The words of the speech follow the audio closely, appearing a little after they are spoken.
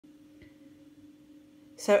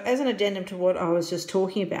So as an addendum to what I was just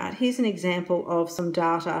talking about, here's an example of some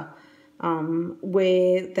data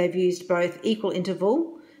where they've used both equal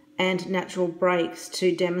interval and natural breaks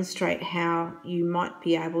to demonstrate how you might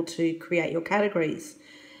be able to create your categories.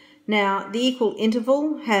 Now, the equal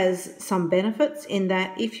interval has some benefits in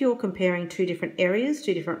that if you're comparing two different areas,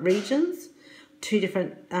 two different regions, two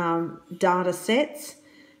different data sets,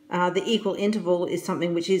 the equal interval is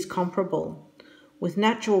something which is comparable. With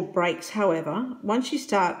natural breaks, however, once you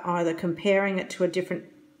start either comparing it to a different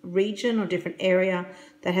region or different area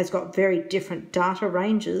that has got very different data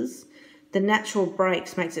ranges, the natural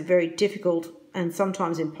breaks makes it very difficult and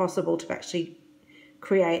sometimes impossible to actually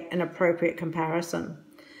create an appropriate comparison.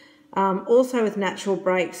 Also with natural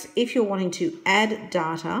breaks, if you're wanting to add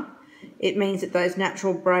data, it means that those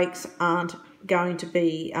natural breaks aren't going to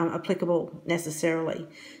be applicable necessarily.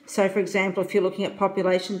 So for example, if you're looking at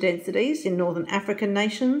population densities in Northern African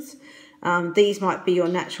nations, these might be your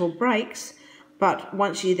natural breaks, but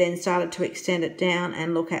once you then started to extend it down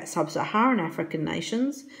and look at sub-Saharan African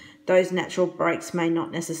nations, those natural breaks may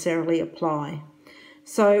not necessarily apply.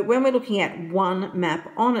 So when we're looking at one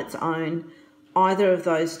map on its own, either of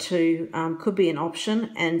those two could be an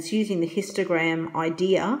option, and it's using the histogram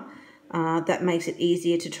idea that makes it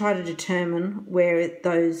easier to try to determine where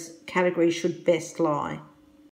those categories should best lie.